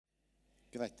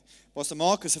Great. Pastor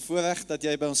Mark, is 'n voorreg dat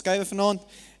jy by ons kuier vanaand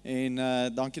en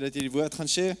dankie dat jy die woord gaan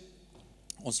share.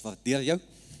 Ons waardeer jou.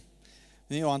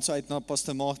 Nee, jou hand so uit na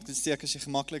Pastor Mark, steek as jy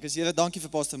gemaklik is. Here, dankie vir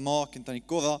Pastor Mark en Tannie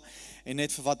Cora en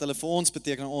net vir wat hulle vir ons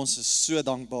beteken. Ons is so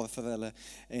dankbaar vir hulle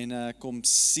en kom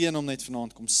seën hom net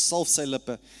vanaand, kom salf sy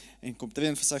lippe en kom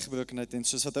train vir sy gebrokenheid en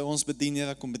soos wat hy ons bedien,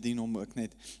 Here, kom bedien hom ook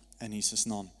net in Jesus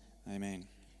naam. Amen.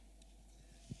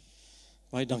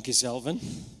 Baie dankie Selwyn.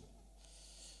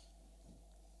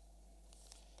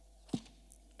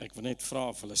 Ek wil net vra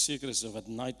of hulle seker is of wat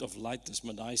Night of Light is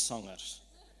met daai sangers.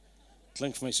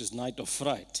 Klink vir my soos Night of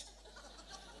Fright.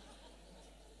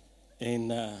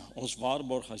 En ons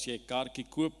waarborg as jy 'n kaartjie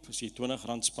koop, as jy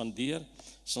R20 spandeer,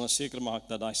 sal ons seker maak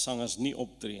dat daai sangers nie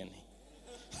optree nie.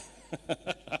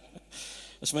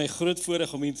 Is my groot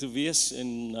voorreg om hier te wees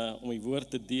en om die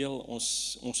woord te deel.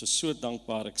 Ons is so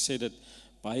dankbaar. Ek sê dit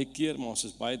baie keer, maar ons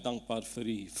is baie dankbaar vir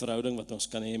die verhouding wat ons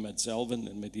kan hê met Selwyn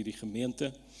en met hierdie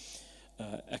gemeente.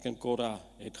 Ek en Cora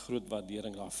het groot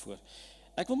waardering daarvoor.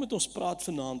 Ek wil met ons praat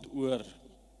vanaand oor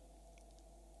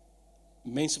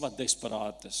mense wat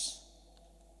desperaat is.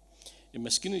 En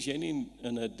miskien is jy nie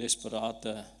in 'n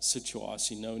desperate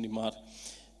situasie nou nie, maar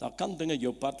daar kan dinge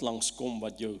jou pad langs kom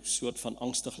wat jou soort van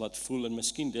angstig laat voel en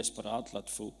miskien desperaat laat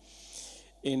voel.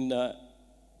 En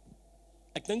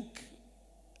ek dink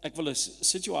ek wil 'n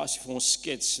situasie vir ons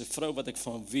skets, 'n vrou wat ek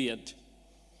van weet.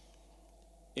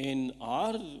 En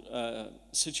haar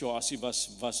situasie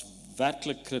was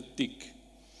werklik kritiek.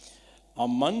 Haar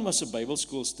man was 'n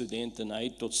Bybelskoolstudent en hy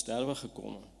het tot sterwe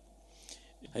gekom.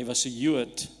 Hy was 'n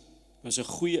Jood, was 'n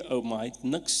goeie ou, maar hy het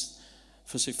niks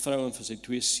vir sy vrou en vir sy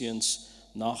 2 seuns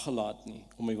nagelaat nie.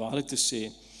 Om die waarheid te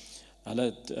sê, hulle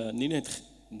het nie net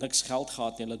niks geld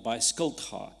gehad nie, hulle het baie skuld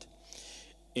gehad.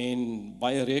 En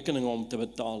baie rekeninge om te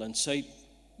betaal en sy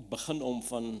begin om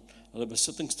van hulle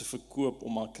besittings te verkoop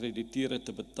om haar krediteure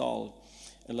te betaal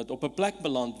en het op 'n plek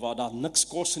beland waar daar niks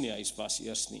kos in die huis was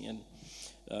eers nie en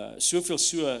soveel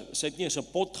so, sy het nie eens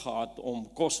 'n pot gehad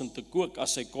om kos in te kook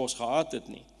as sy kos gehad het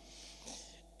nie.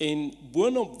 En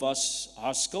boonop was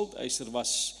haar skuldeiser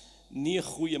was nie 'n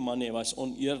goeie man nie, hy was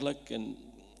oneerlik en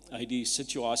hy het die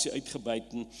situasie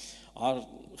uitgebuit en haar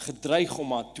gedreig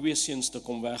om haar 2 seuns te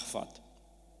kom wegvat.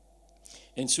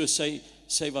 En so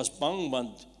sy was bang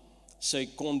want sy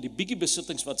kon die bietjie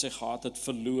besittings wat sy gehad het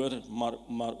verloor,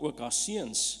 maar ook haar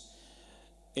seuns.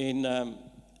 En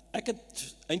ek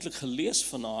het eintlik gelees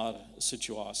van haar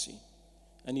situasie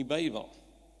in die Bybel.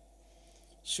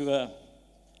 So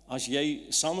as jy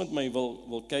saam met my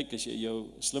wil kyk, as jy jou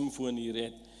slimfoon hier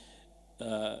het,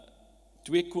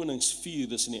 2 Konings 4,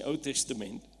 dis in die Ou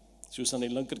Testament, soos aan die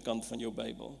linkerkant van jou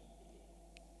Bybel.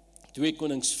 2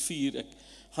 Konings 4, ek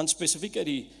gaan spesifiek uit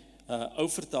die ou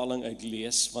vertaling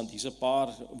uitlees, want hier's 'n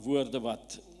paar woorde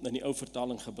wat in die ou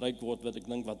vertaling gebruik word, wat ek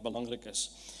dink wat belangrik is.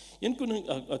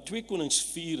 2 Konings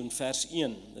 4 in vers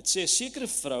 1, dit sê, 'n sekere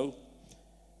vrou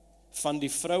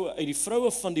uit die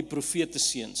vroue van die profete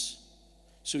seuns.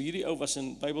 So hierdie ou was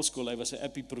in Bybelskool, hy was 'n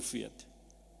appie profeet.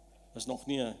 Was nog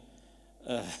nie 'n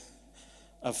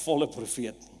volle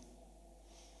profeet nie.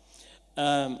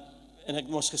 En ek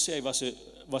moes gesê, hy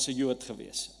was 'n Jood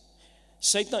gewees.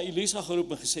 Sy het na Elisa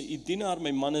geroep en gesê, "U dienaar,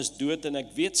 my man is dood en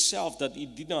ek weet self dat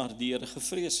u dienaar die Here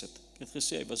gevrees het." Ek het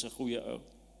gesê, hy was 'n goeie ou.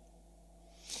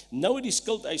 Nou het die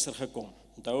skuldeiser gekom.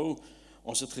 Onthou,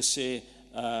 ons het gesê,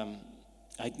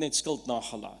 hy het net skuld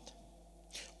nagelaat.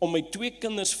 Om my 2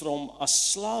 kinders vir hom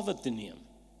as slawe te neem.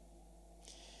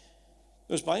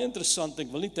 Dit is baie interessant,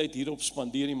 ek wil nie tyd hierop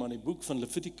spandeer nie, maar in die boek van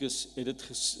Levitikus het dit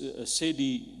sê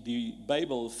die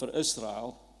Bybel vir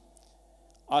Israel,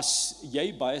 as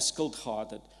jy baie skuld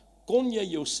gehad het, kon jy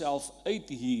jouself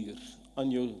uithuur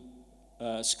aan jou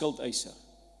skuldeiser.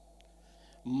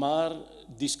 Maar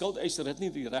die skuldeiser het nie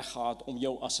die reg gehad om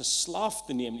jou as 'n slaaf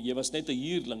te neem. Jy was net 'n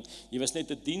huurling, jy was net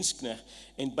 'n diensknegt.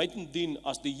 En buitendien,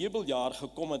 as die jubeljaar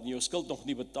gekom het en jou skuld nog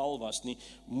nie betaal was nie,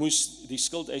 moes die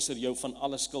skuldeiser jou van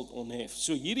alle skuld onthef.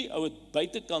 So hierdie ou het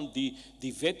buitekant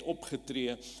die wet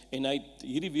opgetree en hy het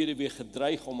hierdie weduwee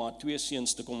gedreig om haar 2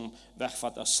 seuns te kom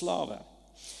wegvat as slawe.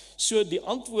 So die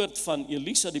antwoord van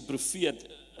Elisa die profeet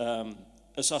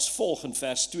is as volg in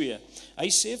vers 2. Hy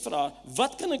sê vir haar,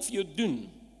 "Wat kan ek vir jou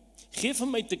doen? Geef vir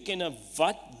my te kenne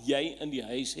wat jy in die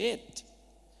huis het."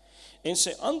 En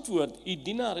sy antwoord, "U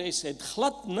dienares het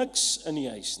glad niks in die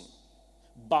huis nie,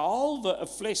 behalwe 'n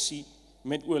flesie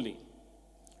met olie."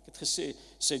 Ek het gesê,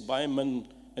 sy het baie min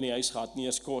in die huis gehad, nie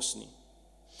eens kos nie.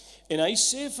 En hy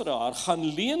sê vir haar, "Gaan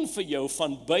leen vir jou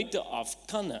van buite af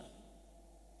kanne,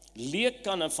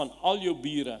 leekkanne van al jou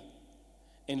bure,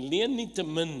 en leen nie te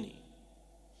min nie."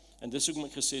 En dis hoekom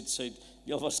ek gesê het,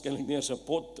 heel waarskynlik nie eens 'n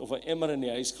pot of 'n emmer in die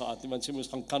huis gehad nie, want sy moes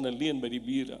gaan kanaleer by die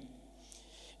bure.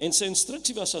 En sy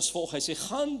instruksie was as volg, hy sê,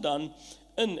 gaan dan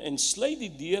in en sluit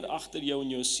die deur agter jou en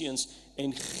jou seuns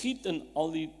en giet in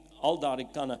al daardie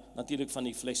kanne, natuurlik van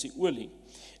die flesie olie,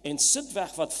 en sit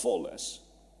weg wat vol is.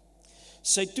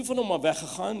 Sy het toe van hom maar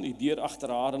weggegaan, die deur agter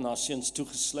haar en haar seuns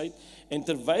toegesluit, en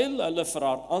terwyl hulle vir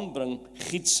haar aanbring,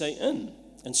 giet sy in.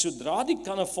 En sodra die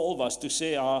kanne vol was, toe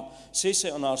sê sy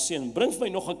aan haar seun, bring vir my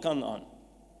nog 'n kan aan.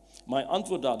 Maar hy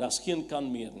antwoord daar's geen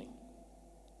kan meer nie.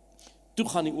 Toe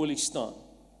gaan die olie staan.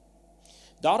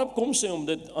 Daarop kom sy om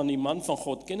dit aan die man van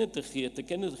God te kenne te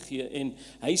gee, en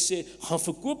hy sê, gaan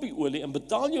verkoop die olie en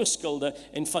betaal jou skulde,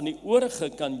 en van die oorige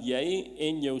kan jy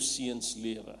en jou seuns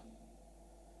lewe.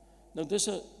 Nou,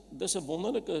 dis 'n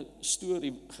wonderlike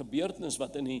storie, gebeurtenis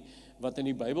wat in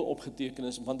die Bybel opgeteken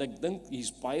is, want ek dink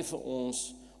hier's baie vir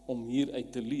ons om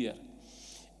hieruit te leer.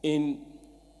 En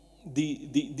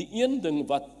die een ding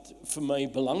wat vir my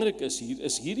belangrik is hier,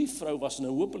 is hierdie vrou was in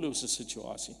 'n hopelose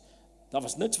situasie. Daar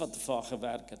was niks wat vir haar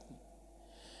gewerk het nie.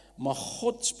 Maar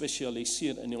God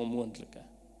spesialiseer in die onmoontlike.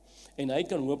 En hy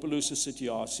kan hopelose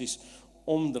situasies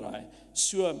omdraai.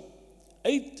 So,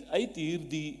 uit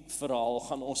hierdie verhaal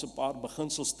gaan ons 'n paar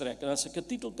beginsels trek. En as ek 'n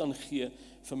titel kan gee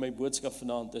vir my boodskap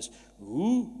vanaand is,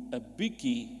 hoe 'n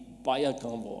bietjie baie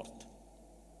kan word.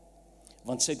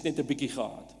 Want sy het net 'n bietjie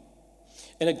gehad.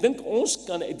 En ek dink ons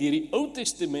kan uit hierdie Ou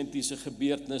Testamentiese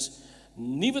gebeurtenis,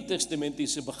 Nuwe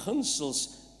Testamentiese beginsels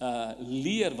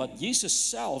leer wat Jesus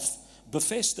self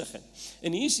bevestig het.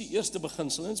 En hier is die eerste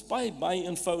beginsel, en dit is baie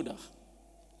eenvoudig.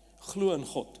 Glo in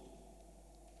God.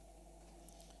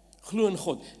 Glo in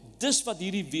God. Dis wat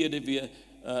hierdie weduwee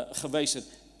gewys het.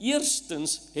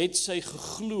 Eerstens het sy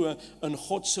geglo in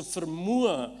God se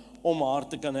vermoë om haar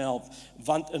te kan help.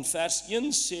 Want in vers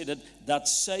 1 sê dit dat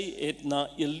sy het na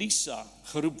Elisa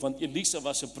geroep, want Elisa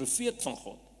was 'n profeet van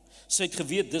God. Sy het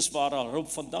geweet dis waar haar hulp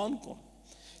vandaan kom.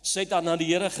 Sy het haar na die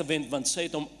Here gewend, want sy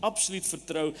het hom absoluut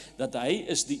vertrou dat hy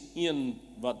is die een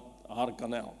wat haar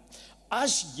kan help.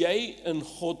 As jy in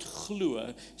God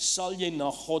glo, sal jy na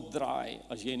God draai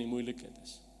as jy in die moeilikheid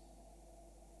is.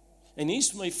 En hier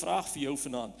is my vraag vir jou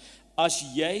vanaand. As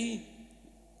jy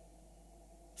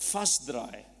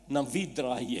vasdraai, na wie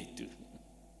draai jy toe?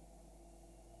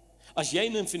 As jy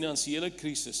in 'n finansiële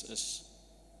krisis is,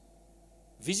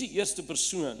 wie is die eerste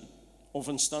persoon of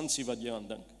instansie wat jy aan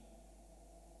dink?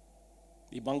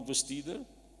 Die bankbestuurder,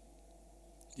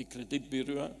 die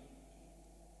kredietbureau,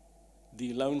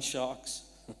 die loan sharks,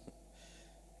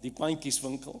 die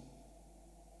pandjieswinkel.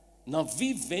 Na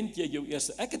wie wend jy jou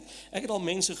eerste? Ek het al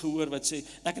mense gehoor wat sê,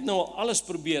 ek het nou al alles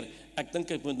probeer, ek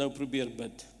dink ek moet nou probeer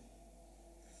bid.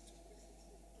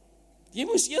 Jy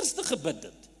moes eers gebid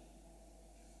het.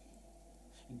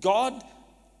 God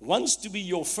wants to be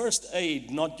your first aid,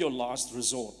 not your last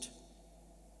resort.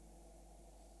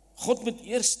 God moet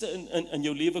eerste in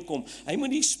jou lewe kom. Hy moet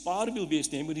nie spaarwiel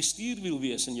wees nie, hy moet die stuurwiel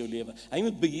wees in jou lewe. Hy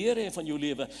moet beheer hê van jou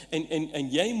lewe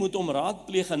en jy moet hom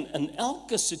raadpleeg in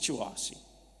elke situasie.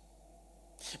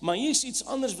 Maar hier is iets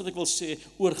anders wat ek wil sê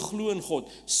oor glo in God.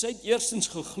 Sy het eerstens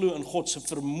geglo in God se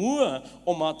vermoë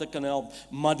om haar te kan help,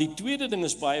 maar die tweede ding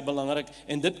is baie belangrik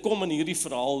en dit kom in hierdie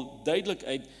verhaal duidelik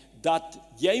uit dat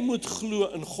jy moet glo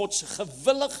in God se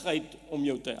gewilligheid om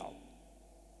jou te help.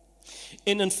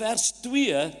 En in vers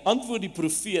 2 antwoord die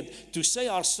profeet, toe sy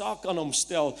haar saak aan hom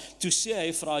stel, toe sê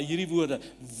hy vir haar hierdie woorde,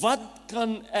 wat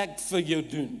kan ek vir jou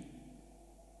doen?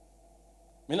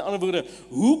 Met ander woorde,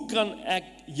 hoe kan ek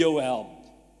jou help?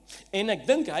 En ek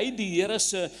dink hy het die Here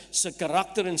se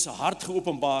karakter en sy hart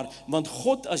geopenbaar, want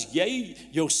God, as jy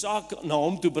jou saak na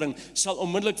hom toe bring, sal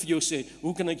onmiddellik vir jou sê,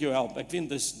 hoe kan ek jou help? Ek weet,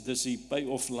 dis die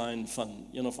pay-off line van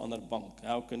een of ander bank.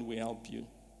 How can we help you?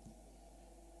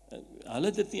 Hulle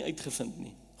het dit nie uitgevind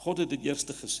nie. God het dit eers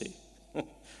gesê.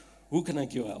 Hoe kan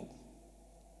ek jou help?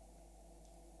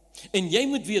 En jy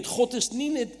moet weet, God is nie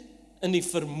net in die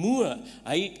vermoë,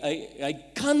 hy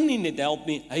kan nie net help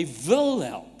nie, hy wil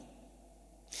help.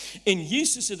 En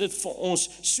Jesus het dit vir ons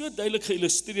so duidelik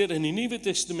geïllustreer in die Nuwe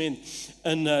Testament,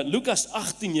 in Lukas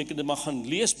 18, jy kan dit maar gaan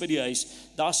lees by die huis,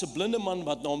 daar's 'n blinde man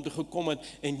wat na hom toe gekom het,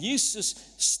 en Jesus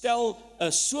stel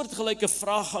 'n soortgelyke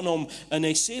vraag aan hom, en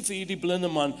hy sê vir hierdie blinde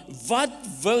man, wat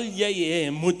wil jy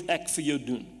hê, moet ek vir jou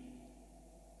doen?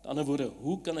 Met ander woorde,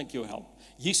 hoe kan ek jou help?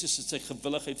 Jesus het sy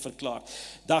gewilligheid verklaar.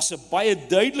 Daar's 'n baie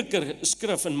duideliker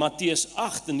skrif in Matteus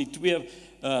 8, in die 2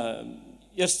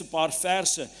 eerste paar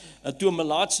verse, toe 'n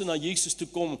melaatse na Jesus toe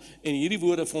kom en hierdie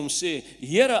woorde vir hom sê,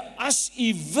 Here, as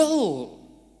u wil,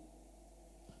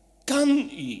 kan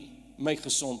u my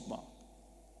gesond maak.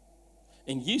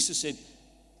 En Jesus het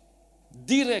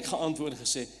direk geantwoord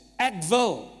gesê, ek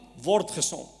wil, word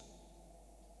gesond.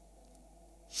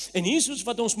 En hier is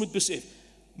wat ons moet besef.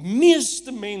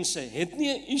 Meeste mense het nie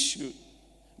 'n issue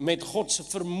met God se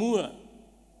vermoë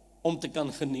om te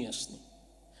kan genees nie.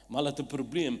 Maar hulle het 'n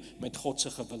probleem met God se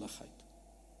gewilligheid.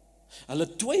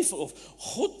 Hulle twyfel of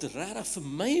God regtig vir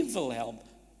my wil help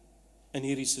in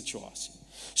hierdie situasie.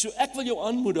 So ek wil jou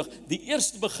aanmoedig, die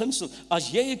eerste beginsel,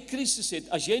 as jy 'n krisis het,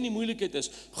 as jy in die moeilikheid is,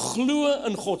 glo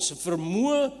in God se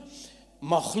vermoë,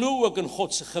 maar glo ook in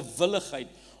God se gewilligheid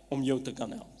om jou te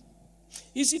kan help.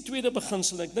 Hier is die tweede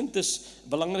beginsel, ek dink dis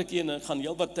belangrik en ek gaan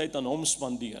heelwat tyd aan hom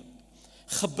spandeer.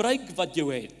 Gebruik wat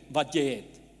jy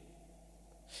het.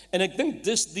 En ek dink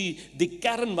dis die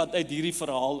kern wat uit hierdie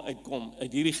verhaal uitkom,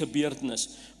 uit hierdie gebeurtenis.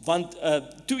 Want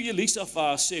toe Elisa vir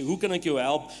haar sê, hoe kan ek jou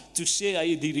help? Toe sê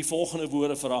hy die volgende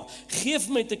woorde vir haar, geef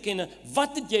my te kenne,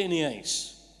 wat het jy in die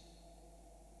huis?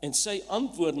 En sy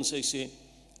antwoord en sy sê,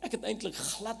 ek het eintlik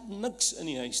glad niks in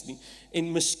die huis nie.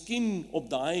 En miskien op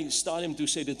daai stadium toe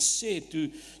sy dit sê,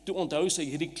 toe onthou sy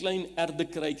hierdie klein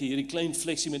erdekruikie, hierdie klein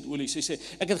flessie met olie. Sy sê,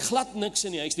 ek het glad niks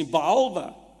in die huis nie,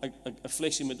 behalwe 'n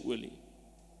flessie met olie.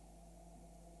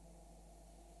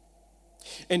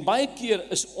 En baie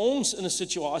keer is ons in 'n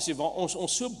situasie waar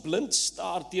ons so blind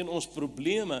staar teen ons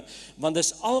probleme, want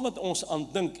dis al wat ons aan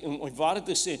dink, en om waarheid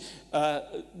te sê,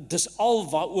 dis al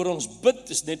waaroor ons bid,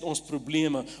 is net ons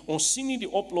probleme. Ons sien nie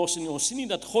die oplossing nie, ons sien nie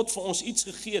dat God vir ons iets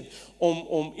gegee het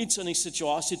om iets aan die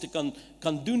situasie te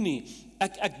kan doen nie.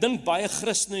 Ek dink baie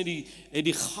Christene het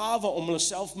die gawe om hulle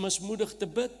self mismoedig te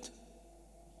bid.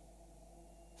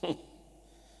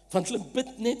 Want hulle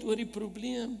bid net oor die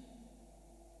probleem.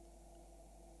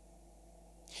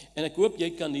 En ek hoop jy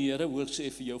kan die Here hoor sê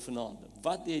vir jou vanaand,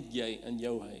 wat het jy in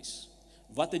jou huis?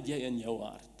 Wat het jy in jou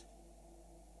hart?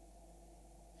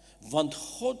 Want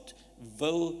God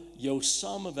wil jou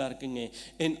samewerking hê,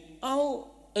 en al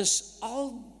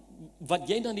wat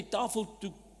jy na die tafel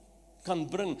toe kan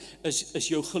bring, is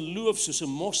jou geloof soos 'n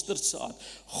mosterdsaad.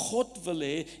 God wil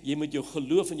hê, jy moet jou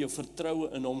geloof en jou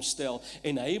vertroue in hom stel,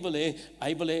 en hy wil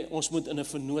hê, ons moet in 'n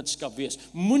vennootskap wees.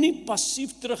 Moenie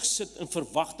passief terugsit en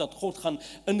verwag dat God gaan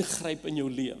ingryp in jou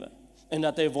lewe, en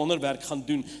dat hy 'n wonderwerk gaan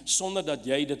doen, sonder dat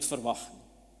jy dit verwag.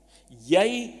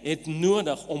 Jy het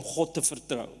nodig om God te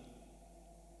vertrou.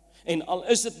 En al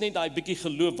is dit net daai bietjie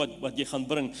geloof wat jy gaan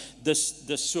bring, dis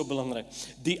so belangrik.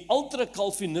 Die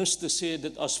ultra-Calviniste sê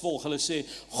dit as volg, hulle sê,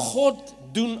 God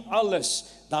doen alles,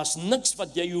 daar's niks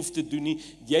wat jy hoef te doen nie,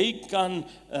 jy kan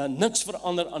niks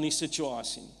verander aan die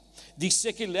situasie. Die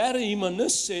sekulêre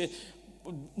humanis sê,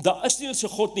 daar is nie so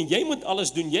God nie, jy moet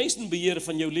alles doen, jy is in beheer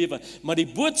van jou lewe, maar die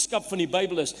boodskap van die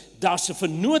Bybel is, daar's 'n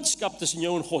vennootskap tussen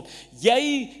jou en God.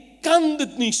 Jy kan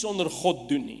dit nie sonder God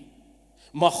doen nie,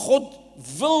 maar God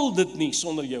wil dit nie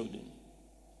sonder jou doen.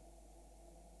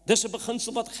 Dis 'n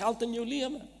beginsel wat geld in jou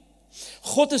lewe.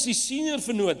 God is die senior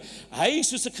vernoot. Hy,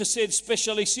 soos ek gesê het,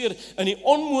 spesialiseer in die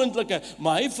onmoontlike,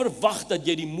 maar hy verwag dat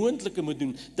jy die moontlike moet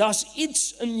doen. Daar's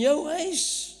iets in jou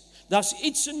huis. Daar's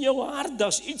iets in jou hart,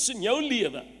 daar's iets in jou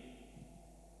lewe.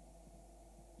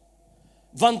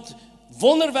 Want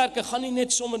wonderwerke gaan nie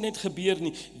net sommer net gebeur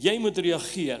nie, jy moet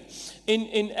reageer.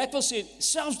 En ek wil sê,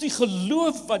 selfs die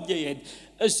geloof wat jy het,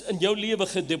 is in jou lewe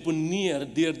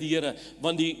gedeponeer deur die Here,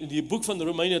 want die boek van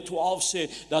Romeine 12 sê,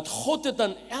 dat God het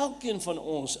aan elkeen van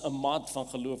ons 'n maat van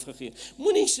geloof gegee.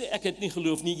 Moenie sê, ek het nie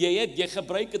geloof nie, jy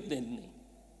gebruik dit net nie.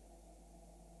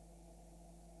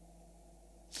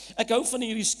 Ek hou van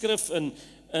hierdie skrif in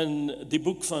die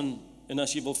boek van, en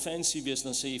as jy wil fancy wees,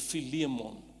 dan sê jy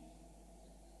Philemon.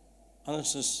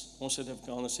 Anders is, ons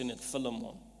Suid-Afrikaners sê net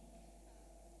Philemon.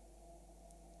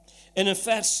 En in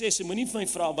vers 6, en moenie vir my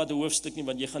vra wat 'n hoofstuk nie,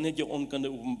 want jy gaan net jou onkunde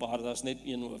openbaar, daar's net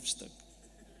een hoofstuk.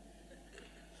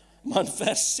 Maar in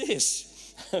vers 6,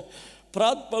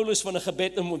 praat Paulus van 'n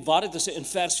gebed, om waarheid te sê, in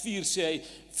vers 4 sê hy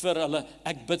vir hulle,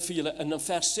 ek bid vir julle, en in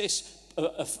vers 6,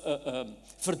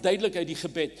 verduidelik hy die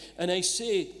gebed, en hy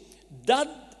sê, dat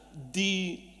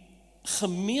die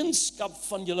gemeenskap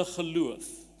van julle geloof,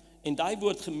 en daai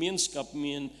woord gemeenskap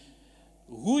meen,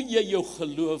 hoe jy jou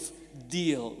geloof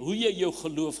deel, hoe jy jou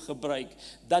geloof gebruik,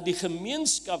 dat die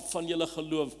gemeenskap van julle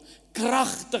geloof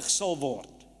kragtig sal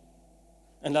word.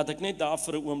 En laat ek net daar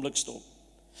vir 'n oomblik stop.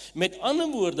 Met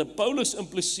ander woorde, Paulus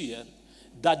impliseer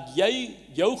dat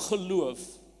jou geloof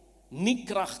nie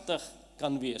kragtig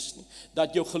kan wees nie,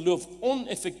 dat jou geloof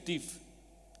oneffektief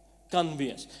kan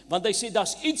wees. Want hy sê,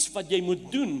 daar's iets wat jy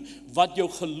moet doen, wat jou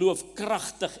geloof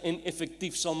kragtig en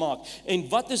effektief sal maak. En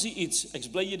wat is die iets?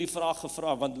 Ek bly jy die vraag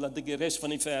gevra, want laat ek die res van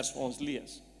die vers vir ons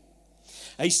lees.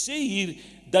 Hy sê hier,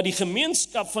 dat die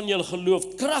gemeenskap van julle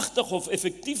geloof kragtig of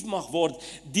effektief mag word,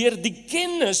 deur die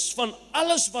kennis van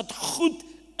alles wat goed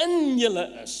in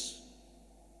julle is.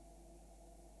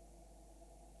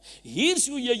 Hier is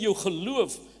hoe jy jou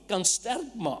geloof kan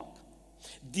sterk maak,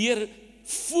 deur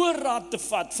voorraad te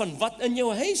vat van wat in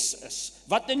jou huis is,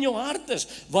 wat in jou hart is,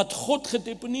 wat God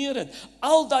gedeponeer het,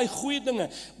 al daai goeie dinge.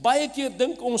 Baie keer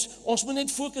dink ons moet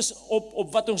net fokus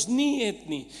op wat ons nie het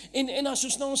nie. En as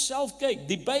ons na onsself kyk,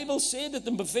 die Bybel sê dit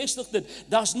en bevestig dit,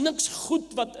 daar's niks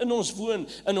goed wat in ons woon,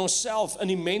 in onsself, in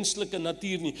die menslike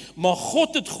natuur nie, maar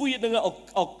God het goeie dinge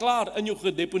al klaar in jou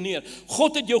gedeponeer.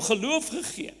 God het jou geloof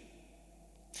gegee.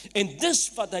 En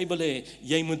dis wat hy wil hê,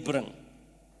 jy moet bring.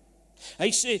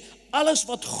 Hy sê, alles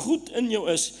wat goed in jou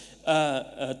is,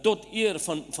 tot eer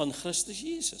van Christus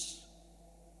Jesus.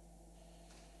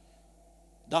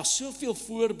 Daar's soveel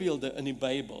voorbeelde in die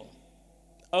Bybel,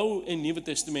 Ou en Nuwe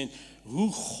Testament, hoe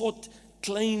God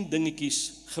klein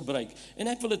dingetjies gebruik. En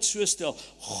ek wil dit so stel,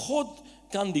 God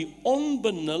kan die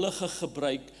onbenullige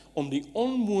gebruik om die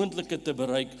onmoontlike te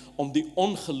bereik, om die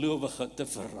ongelowige te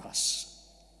verras.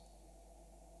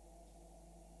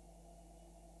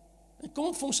 En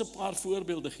kom ek vir ons 'n paar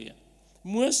voorbeelde gee.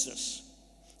 Moses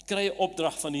kry 'n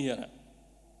opdrag van die Here.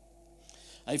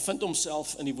 Hy vind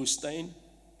homself in die woestyn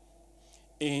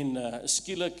en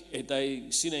skielik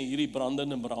sien hy hierdie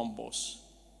brandende braambos.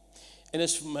 En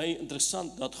is vir my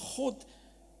interessant dat God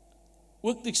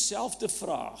ook dieselfde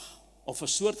vraag of 'n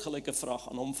soortgelyke vraag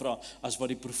aan hom vra as wat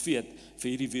die profeet vir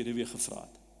hierdie weduwee gevra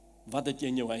het. Wat het jy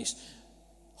in jou huis?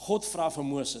 God vra vir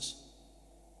Moses,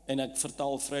 en ek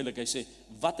vertaal vrylik, hy sê,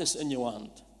 wat is in jou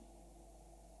hand?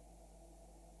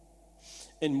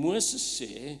 En Moses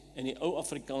sê, in die ou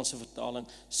Afrikaanse vertaling,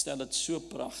 stel dit so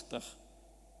pragtig,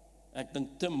 ek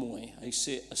dink te mooi, hy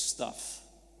sê 'n staf.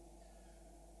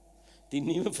 Die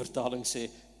nuwe vertaling sê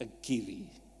 'n kierie.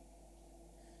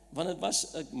 Want dit was,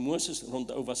 Moses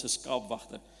rondou was 'n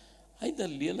skaapwagter. Hy het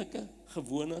 'n lelike,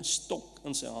 gewone stok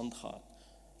in sy hand gehad.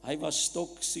 Hy was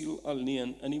stoksiel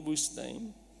alleen in die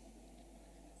woestyn,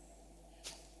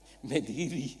 met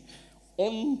hierdie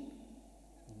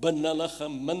onbenullige,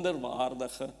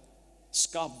 minderwaardige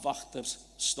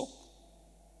skaapwagtersstok.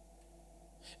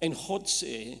 En God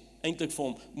sê eintlik vir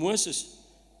hom, Moses,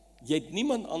 jy het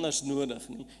niemand anders nodig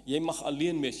nie, jy mag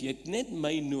alleen wees, jy het net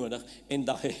my nodig en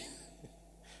daai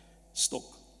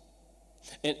stok.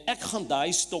 En ek gaan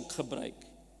daai stok gebruik,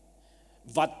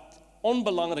 wat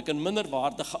onbelangrik en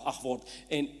minderwaardig geag word,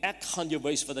 en ek gaan jou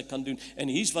wys wat ek kan doen. En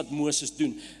hier's wat Moses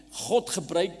doen. God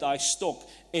gebruik daai stok,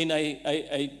 en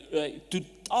hy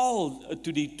totaal,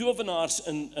 toe die towenaars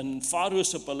in Farao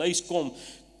se paleis kom,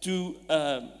 toe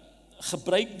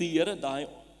gebruik die Here daai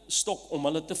stok om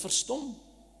hulle te verstom.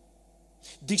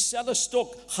 Dieselfde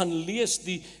stok, gaan lees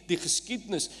die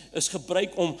geskiedenis, is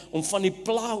gebruik om van die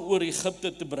pla oor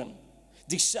Egipte te bring.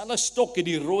 Dieselfde stok het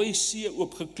die Rooi See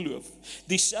oopgekloof.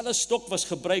 Dieselfde stok was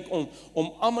gebruik om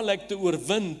Amalek te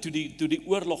oorwin toe die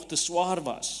oorlog te swaar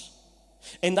was.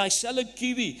 En daai selfde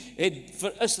kierie het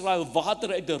vir Israel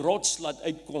water uit 'n rots laat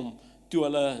uitkom toe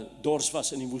hulle dors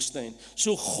was in die woestyn.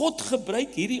 So God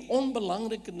gebruik hierdie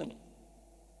onbelangrike ding.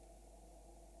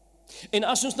 En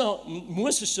as ons na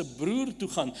Moses se broer toe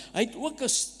gaan, hy het ook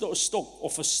 'n stok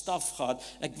of 'n staf gehad.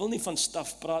 Ek wil nie van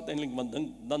staf praat eintlik, want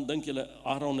dan dink julle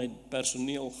Aaron het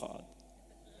personeel gehad.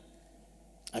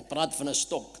 Ek praat van 'n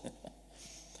stok.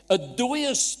 'n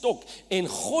dooie stok, en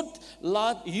God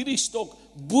laat hierdie stok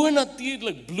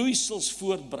bonatuurlik bloeisels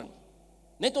voortbring.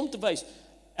 Net om te wys,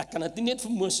 ek kan dit nie net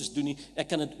vir Moses doen nie, ek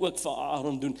kan dit ook vir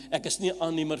Aaron doen. Ek is nie 'n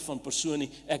aannemer van persoon nie,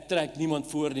 ek trek niemand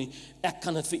voor nie. Ek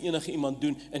kan dit vir enige iemand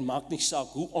doen, en maak nie saak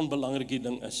hoe onbelangrik die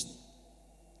ding is nie.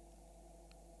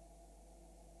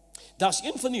 Daar's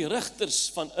een van die rigters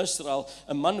van Israel,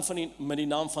 'n man met die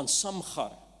naam van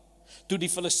Samgar. Toe die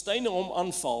Filistyne hom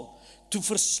aanval, toe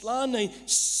verslaan hy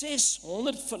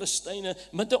 600 Filistyne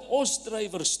met 'n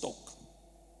osdrywerstok.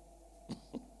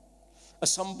 'n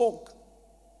sambok.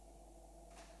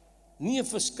 Nie 'n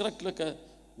verskriklike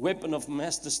weapon of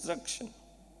mass destruction.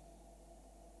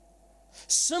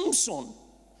 Samson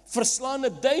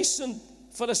verslaan 1000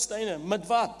 Filistyne met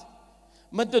wat?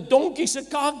 Met 'n donkie se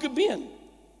kakebeen.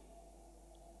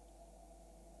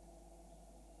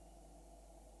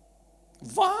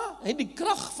 Waar het die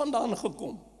krag vandaan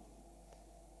gekom?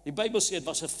 Die Bybel sê dit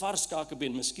was 'n vars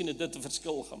kakebeen, miskien het dit 'n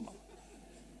verskil gemaak.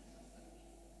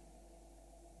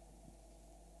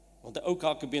 Want 'n ou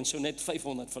kakebeen sou net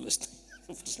 500 Filistyne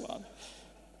verslaan.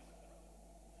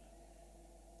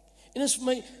 En dit is vir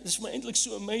my eintlik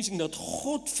so amazing dat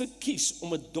God verkies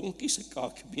om 'n donkie se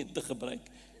kakebeen te gebruik,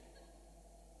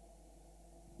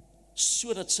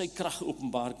 sodat sy krag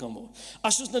openbaar kan word.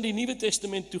 As ons na die Nuwe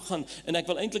Testament toe gaan, en ek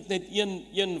wil eintlik net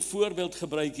een voorbeeld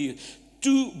gebruik hier,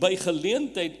 toe by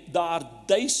geleentheid daar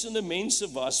duisende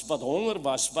mense was, wat honger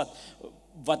was,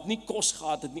 wat nie kos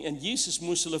gehad het nie, en Jesus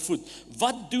moes hulle voed.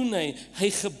 Wat doen hy? Hy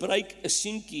gebruik 'n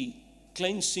seentjie,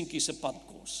 klein seentjie se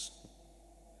padkos,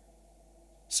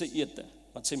 sy ete,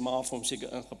 wat sy ma vir hom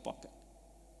seker ingepak het.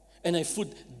 En hy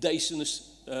voed duisende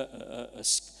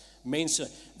mense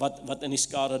wat in die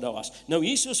skare daar was. Nou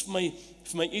hier is vir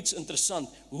my iets interessant,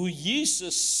 hoe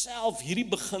Jesus self hierdie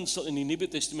beginsel in die Nuwe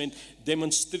Testament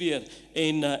demonstreer,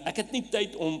 en ek het nie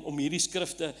tyd om hierdie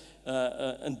skrifte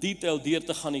in detail deur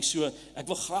te gaan nie, so ek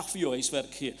wil graag vir jou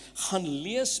huiswerk gee. Gaan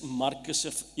lees Markus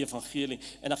se evangelie,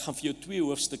 en ek gaan vir jou 2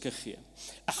 hoofstukke gee.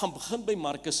 Ek gaan begin by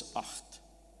Markus 8,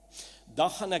 dan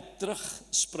gaan ek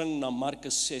terugspring na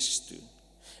Markus 6 toe,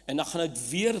 en dan gaan ek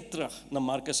weer terug na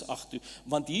Markus 8 toe,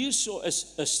 want hierso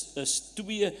is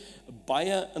 2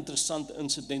 baie interessante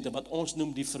insidente, wat ons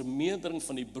noem die vermeerdering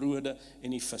van die brode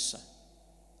en die visse.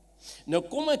 Nou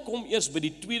kom eers by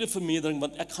die tweede vermeerdering,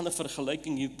 want ek gaan 'n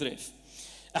vergelyking hier tref.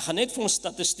 Ek gaan net vir ons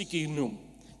statistiek hier noem.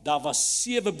 Daar was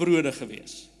 7 brode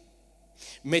gewees.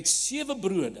 Met 7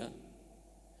 brode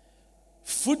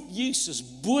voed Jesus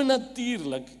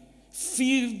bonatuurlik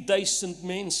 4000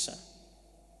 mense.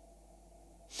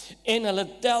 En hulle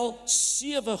tel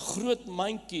 7 groot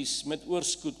mandjies met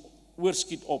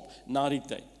oorskiet op na die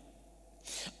tyd.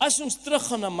 As ons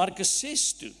teruggaan na Markus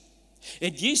 6 toe,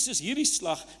 het Jesus hierdie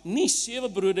slag nie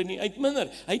 7 brode nie uitminder.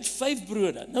 Hy het 5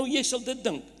 brode. Nou jy sal dit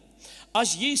dink.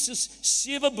 As Jesus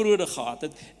 7 brode gehad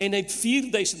het en hy het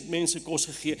 4000 mense kos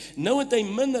gegee, nou het hy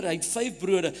minder, hy het 5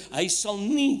 brode. Hy sal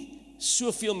nie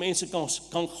soveel mense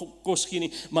kan kos gee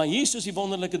nie. Maar hier is die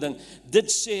wonderlike ding.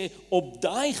 Dit sê op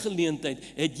daai geleentheid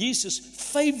het Jesus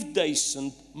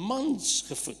 5000 mans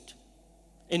gevoed.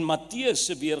 En Matteus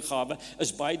se weergawe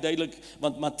is baie duidelik,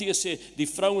 want Matteus sê die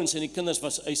vrouens en die kinders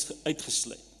was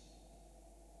uitgesluit.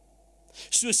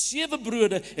 So 7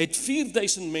 brode het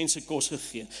 4000 mense kos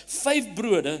gegee. 5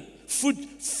 brode voed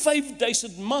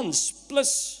 5000 mans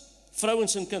plus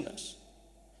vrouens en kinders.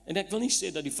 En ek wil nie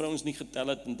sê dat die vrouens nie getel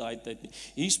het in daai tyd nie.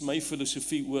 Hier's my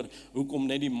filosofie oor hoekom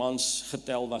net die mans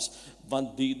getel was,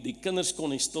 want die kinders kon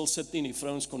nie stil sit nie en die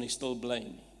vrouens kon nie stil bly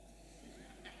nie.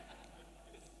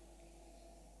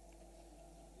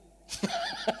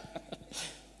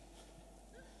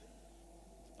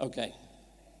 Okay.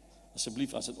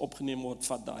 Asseblief, as dit opgeneem word,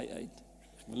 vat daai uit.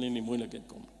 Ek wil nie in die moeilikheid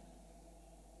kom.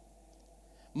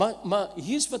 Maar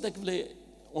hier's wat ek wil hê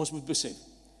ons moet besef.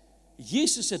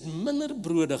 Jesus het minder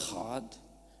brode gehad,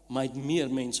 maar hy het meer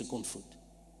mense kon voed.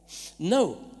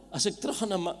 Nou, as ek teruggaan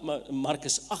na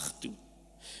Markus 8 toe,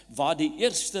 waar die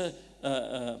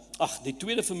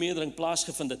tweede vermeerdering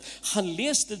plaasgevind het, gaan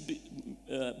lees dit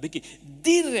bietjie.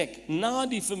 Direk na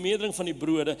die vermeerdering van die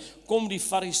brode, kom die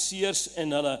fariseërs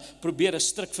en hulle probeer 'n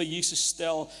stryk vir Jesus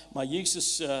stel, maar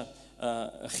Jesus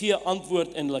gee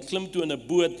antwoord en hulle klim toe in 'n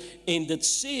boot, en dit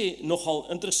sê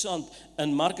nogal interessant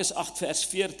in Markus 8 vers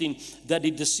 14, dat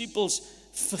die disippels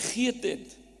vergeet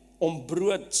het om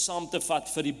brood saam te vat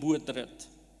vir die bootrit.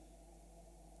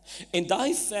 En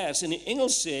daai vers in die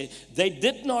Engels sê, they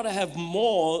did not have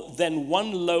more than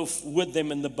 1 loaf with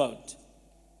them in the boat.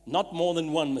 Not more than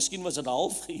 1, miskien was dit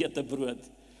half geëte brood.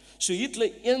 So hier het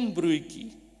hulle 1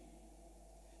 broodjie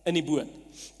in die boot.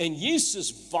 En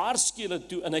Jesus waarsku hulle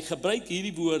toe, en hy gebruik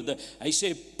hierdie woorde, hy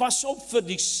sê, pas op vir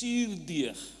die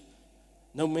suurdeeg.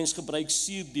 Nou mens gebruik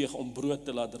suurdeeg om brood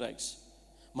te laat rys.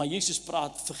 Maar Jesus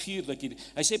praat figuurlik hier.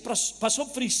 Hy sê, pas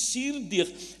op vir die suurdeeg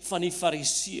van die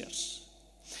fariseërs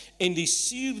en die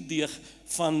suurdeeg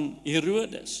van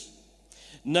Herodes.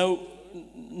 Nou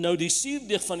die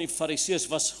suurdeeg van die fariseërs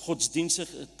was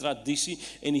godsdienstige tradisie,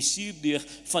 en die suurdeeg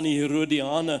van die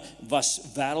Herodiane was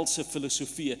wêreldse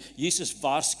filosofie. Jesus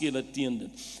waarsku hulle teen dit.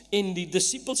 En die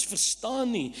disippels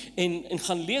verstaan nie, en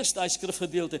gaan lees daai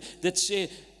skrifgedeelte. Dit sê,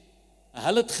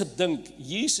 hulle het gedink,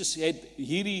 Jesus het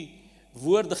hierdie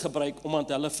woorde gebruik, omdat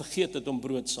hulle vergeet het om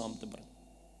brood saam te bring.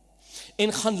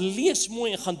 En gaan lees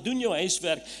mooi, en gaan doen jou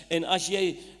huiswerk, en as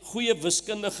jy goeie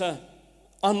wiskundige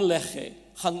aanleg het,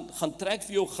 gaan trek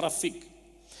vir jou grafiek,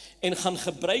 en gaan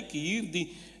gebruik hierdie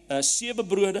 7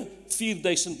 brode,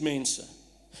 4000 mense.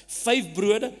 5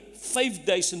 brode,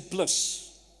 5000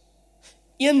 plus.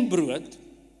 1 brood,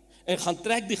 en gaan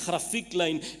trek die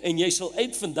grafieklyn, en jy sal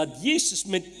uitvind dat Jesus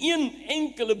met 1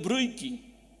 enkele broodjie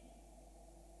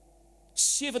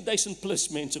 7000 plus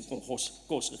mense kon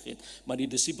kos gegee, maar die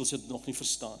disippels het nog nie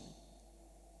verstaan nie.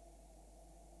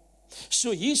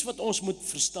 So hier's wat ons moet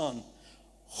verstaan.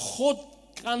 God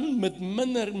kan met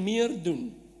minder meer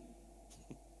doen.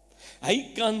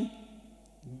 Hy kan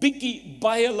bietjie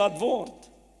baie laat word.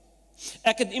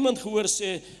 Ek het iemand gehoor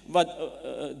sê, wat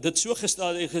dit so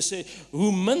gestel het, gesê,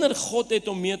 hoe minder God het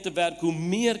om mee te werk, hoe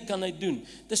meer kan hy doen.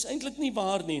 Dis eintlik nie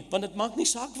waar nie, want dit maak nie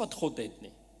saak wat God het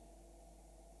nie.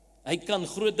 Hy kan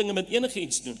groot dinge met enige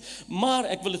iets doen. Maar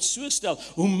ek wil dit so stel,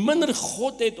 hoe minder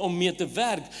God het om mee te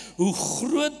werk, hoe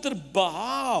groter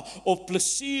behaag of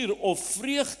plesier of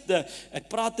vreugde, ek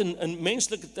praat in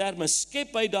menslike terme,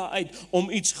 skep hy daaruit om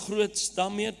iets groots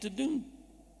daarmee te doen.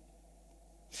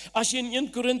 As jy in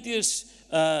 1 Korintiërs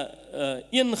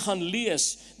 1 gaan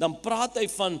lees, dan praat hy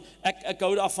van, ek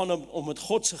hou daarvan om het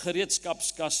God se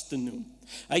gereedskapskas te noem.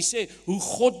 Hy sê, hoe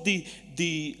God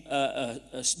die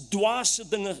dwaase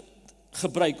dinge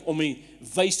gebruik om die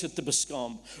wyse te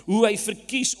beskaam. Hoe hy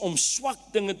verkies om swak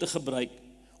dinge te gebruik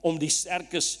om die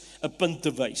sterkes 'n punt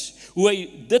te wys. Hoe hy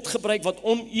dit gebruik wat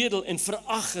onedel en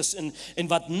verag is en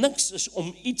wat niks is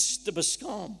om iets te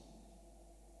beskaam.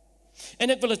 En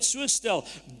ek wil dit so stel,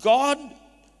 God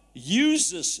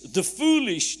uses the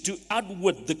foolish to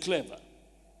outwit the clever.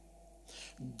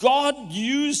 God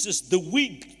uses the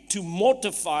weak to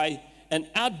mortify and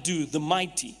outdo the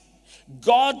mighty.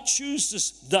 God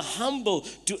chooses the humble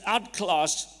to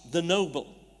outclass the noble.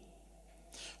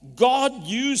 God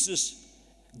uses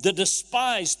the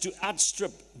despised to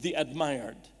outstrip the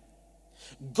admired.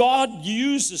 God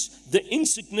uses the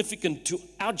insignificant to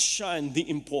outshine the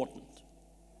important.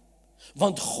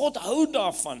 Want God hou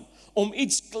daarvan om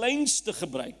iets kleins te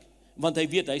gebruik, want hy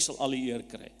weet hy sal al die eer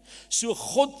kry. So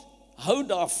God hou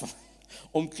daarvan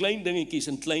om klein dingetjies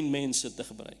en klein mense te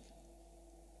gebruik.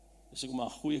 Dis ook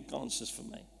maar 'n goeie kans is vir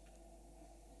my.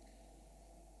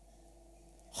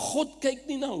 God kyk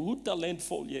nie na hoe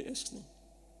talentvol jy is nie.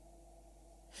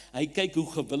 Hy kyk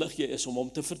hoe gewillig jy is om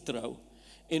hom te vertrou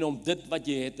en om dit wat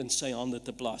jy het in sy hande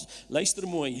te plaas. Luister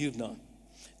mooi hierna.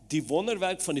 Die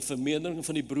wonderwerk van die vermeerdering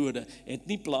van die brode het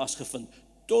nie plaasgevind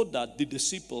totdat die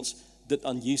disippels dit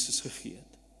aan Jesus gegee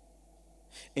het.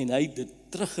 En hy het dit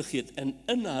teruggegee en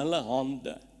in hulle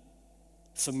hande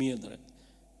vermeerder het.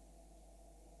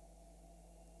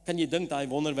 Kan jy dink daai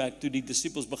wonderwerk toe die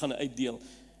disippels begin uitdeel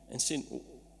en sê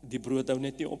die brood hou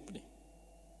net nie op nie.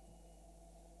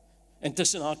 En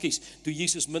tussen hakies, toe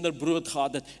Jesus minder brood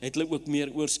gehad het, het hulle ook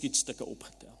meer oorskietstukke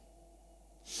opgetel.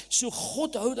 So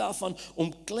God hou daarvan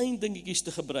om klein dingetjies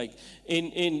te gebruik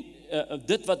en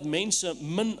dit wat mense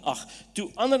minag, toe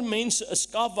ander mense 'n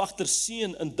skaapwagter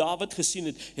seun in Dawid gesien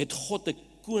het, het God 'n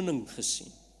koning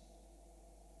gesien.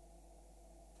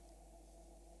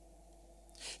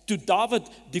 Toe Dawid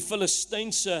die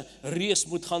Filistynse reus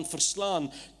moet gaan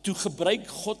verslaan, toe gebruik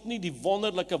God nie die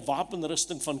wonderlike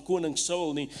wapenrusting van koning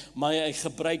Saul nie, maar hy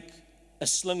gebruik 'n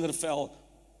slingervel,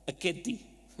 'n ketty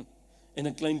en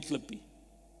 'n klein klippie.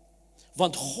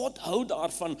 Want God hou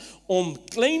daarvan om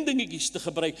klein dingetjies te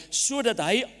gebruik, sodat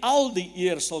hy al die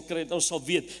eer sal kry, en ons sal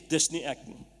weet, dis nie ek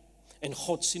nie. En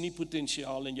God sien die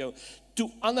potensiaal in jou. Toe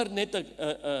ander net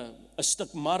 'n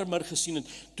stuk marmer gesien het,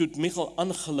 toe het Michael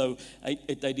aangelou,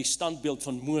 het hy die standbeeld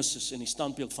van Moses en die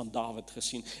standbeeld van Dawid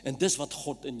gesien. En dis wat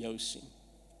God in jou sien.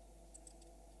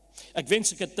 Ek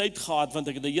wens ek het tyd gehad, want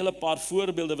ek het 'n hele paar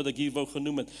voorbeelde wat ek hier wou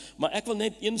genoem het. Maar ek wil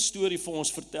net een storie vir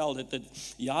ons vertel. Dit het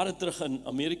jare terug in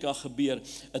Amerika gebeur.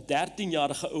 'n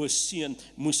 13-jarige ouë seun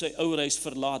moes sy ouerhuis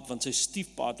verlaat, want sy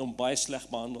stiefpa het hom baie sleg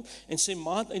behandel. En sy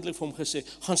ma het eintlik vir hom gesê,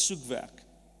 gaan soek werk.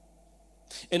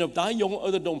 En op daai jong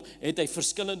ouderdom het hy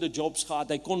verskillende jobs gehad.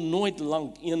 Hy kon nooit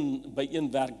lank by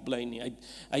een werk bly nie. Hy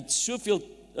het soveel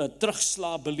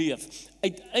terugslag beleef.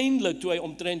 Uiteindelik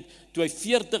toe hy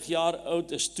 40 jaar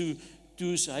oud is, toe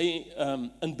is hy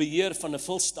in beheer van 'n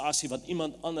vulstasie wat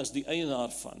iemand anders die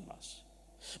eienaar van was.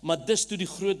 Maar dis toe die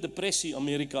groot depressie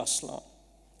Amerika slaan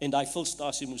en daai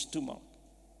vulstasie moes toemaak.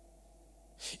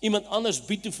 Iemand anders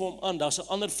bied toe vir hom aan, daar's 'n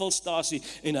ander vulstasie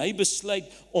en hy besluit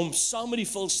om saam met die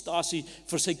vulstasie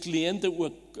vir sy kliënte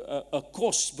ook 'n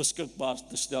kos beskikbaar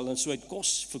te stel en so hy het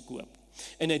kos verkoop.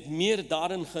 En hy het meer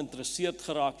daarin geïnteresseerd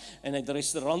geraak en hy het 'n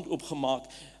restaurant opgemaak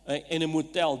en 'n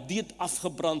motel, dit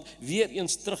afgebrand, weer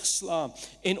eens terugslaan.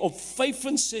 En op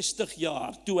 65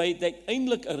 jaar, toe hy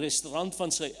uiteindelik 'n restaurant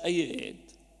van sy eie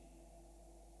het,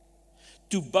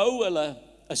 toe bou hulle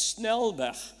 'n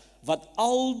snelweg wat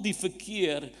al die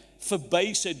verkeer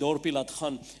verby sy dorpie laat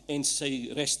gaan en sy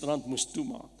restaurant moes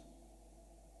toemaak.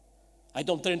 Hy het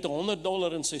omtrent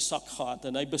 $100 in sy sak gehad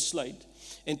en hy besluit,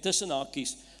 en tussen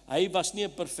hakies, hy was nie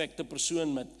 'n perfekte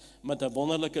persoon met 'n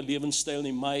wonderlike lewenstyl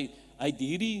nie, maar hy het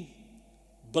hierdie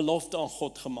belofte aan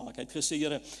God gemaak. Hy het gesê,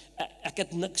 Here, ek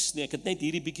het niks nie, ek het net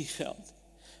hierdie bietjie geld.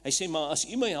 Hy sê, maar as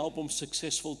u my help om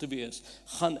suksesvol te wees,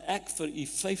 gaan ek vir u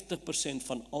 50%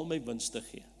 van al my winste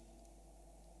gee.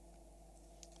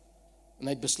 En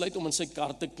hy het besluit om in sy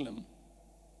kar te klim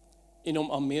en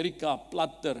om Amerika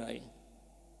plat te ry,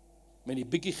 met die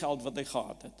bietjie geld wat hy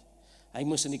gehad het. Hy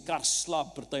moes in die kar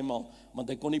slaap partymal, want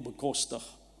hy kon nie bekostig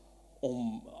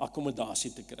om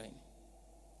akkommodasie te kry nie.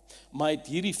 Maar hy het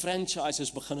hierdie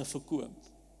franchises begine verkoop,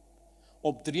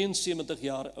 op 73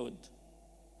 jaar oud.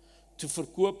 Toe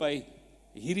verkoop hy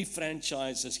hierdie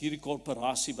franchises, hierdie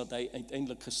korporasie wat hy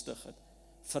uiteindelik gestig het,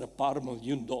 vir $1 paar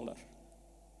miljoen.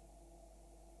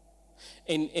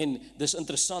 En dis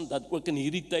interessant dat ook in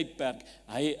hierdie tydperk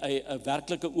hy 'n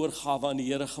werklike oorgawe aan die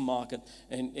Here gemaak het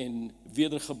en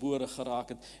wedergebore geraak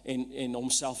het en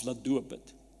homself laat doop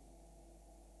het.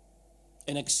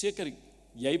 En ek seker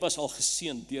jy was al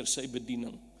geseënd deur sy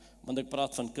bediening, want ek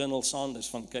praat van Colonel Sanders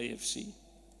van KFC.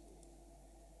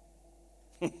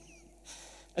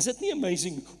 Is dit nie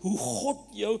amazing hoe God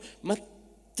jou, maar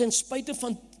ten spyte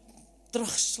van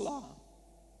terugslag,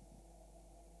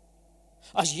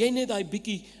 as jy net daai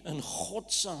bietjie in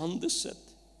God se hande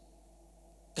sit,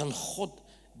 kan God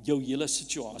jou hele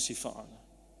situasie verander.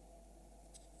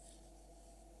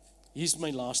 Hier is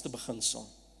my laaste beginsel.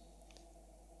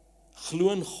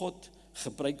 Glo in God,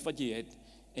 gebruik wat jy het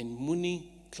en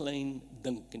moenie klein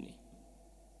dink nie.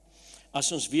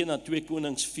 As ons weer na 2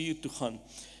 Konings 4 toe gaan,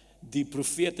 die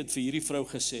profeet het vir hierdie vrou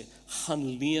gesê,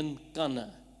 gaan leen kanne,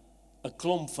 'n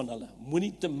klomp van hulle,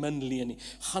 moenie te min leen nie,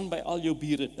 gaan by al jou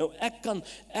bure. Nou ek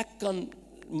kan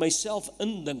myself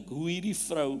indink hoe hierdie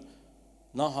vrou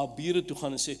na haar bure toe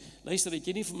gaan en sê, luister, het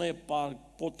jy nie vir my 'n paar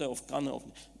potte of kanne of,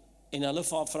 en hulle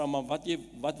vra maar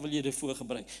wat wil jy daarvoor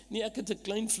gebruik? Nee, ek het 'n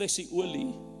klein flesie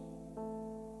olie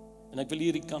en ek wil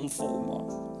hierdie kan vol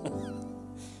maak.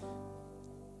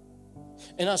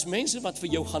 En as mense wat vir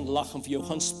jou gaan lag en vir jou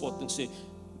gaan spot en sê,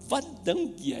 wat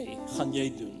dink jy gaan jy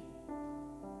doen?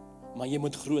 Maar jy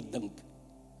moet groot dink.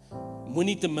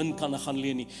 Moenie te min kan gaan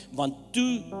leen nie, want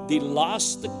toe die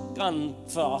laaste kan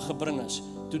vir haar gebring is,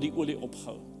 toe die olie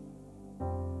opgehou.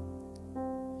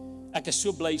 Ek is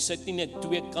so bly, sy het nie net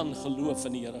 2 kan geloof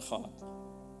in die Here gehad.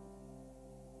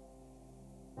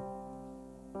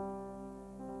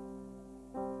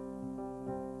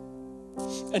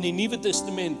 In die Nuwe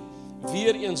Testament,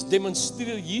 weer eens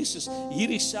demonstreer Jesus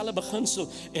hierdie selfe beginsel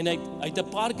en hy het 'n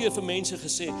paar keer vir mense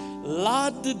gesê,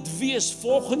 laat dit wees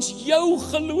volgens jou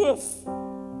geloof.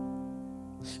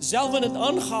 Selfs in het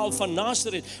aangehaal van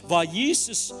Nasaret, waar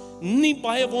Jesus nie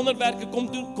baie wonderwerke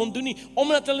kon doen nie,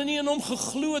 omdat hulle nie in hom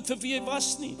geglo het vir wie hy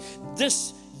was nie.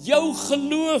 Dis jou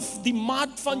geloof, die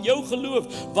maat van jou geloof,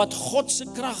 wat God se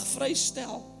krag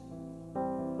vrystel.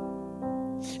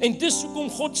 En dis hoekom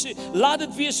God sê, laat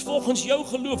dit wees volgens jou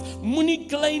geloof, moenie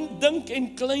klein dink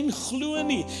en klein glo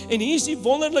nie. En hier is die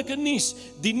wonderlike nuus,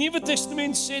 die Nuwe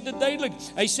Testament sê dit duidelik,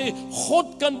 hy sê,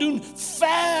 God kan doen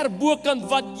ver bokant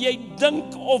wat jy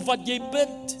dink of wat jy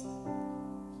bid.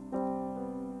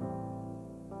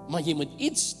 Maar jy moet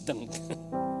iets dink,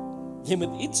 jy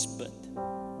moet iets bid,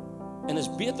 en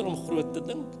is beter om groot te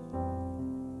dink,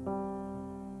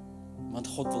 want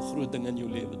God wil groot dinge in jou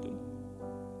lewe doen.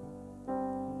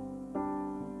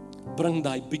 Bring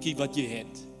daai bietjie wat jy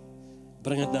het,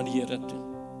 bring dit na die Here toe.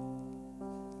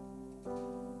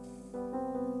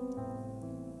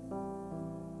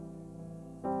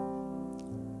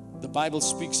 The Bible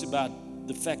speaks about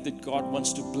the fact that God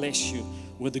wants to bless you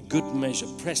with a good measure,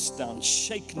 pressed down,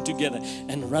 shaken together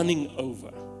and running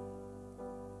over.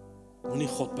 Moenie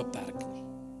God beperk nie.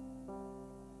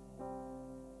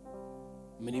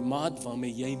 Met die maat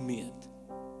waarmee jy meet,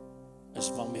 is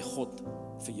waarmee God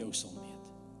vir jou sal meet.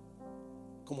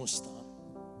 Kom ons staan.